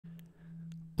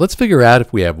Let's figure out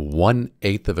if we have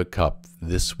 1/8 of a cup,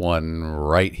 this one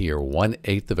right here,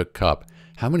 1/8 of a cup,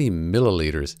 how many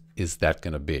milliliters is that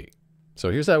going to be?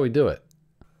 So here's how we do it.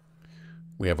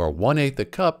 We have our 1/8 a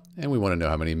cup and we want to know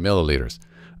how many milliliters.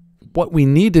 What we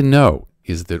need to know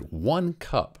is that 1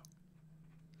 cup,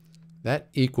 that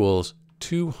equals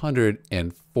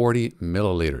 240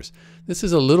 milliliters. This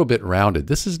is a little bit rounded.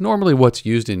 This is normally what's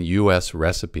used in US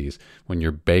recipes when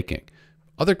you're baking.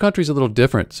 Other countries are a little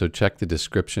different, so check the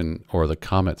description or the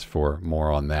comments for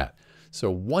more on that. So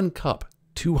 1 cup,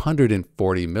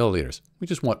 240 milliliters. We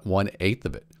just want 1/8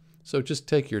 of it. So just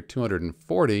take your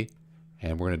 240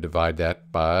 and we're going to divide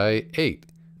that by 8.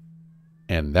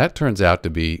 And that turns out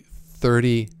to be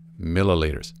 30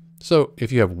 milliliters. So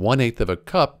if you have 1/8 of a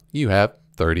cup, you have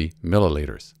 30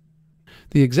 milliliters.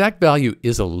 The exact value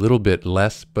is a little bit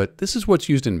less, but this is what's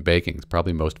used in baking. It's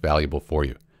probably most valuable for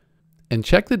you. And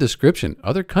check the description.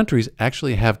 Other countries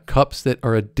actually have cups that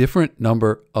are a different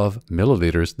number of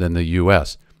milliliters than the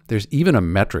US. There's even a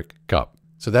metric cup.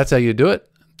 So that's how you do it.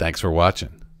 Thanks for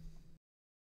watching.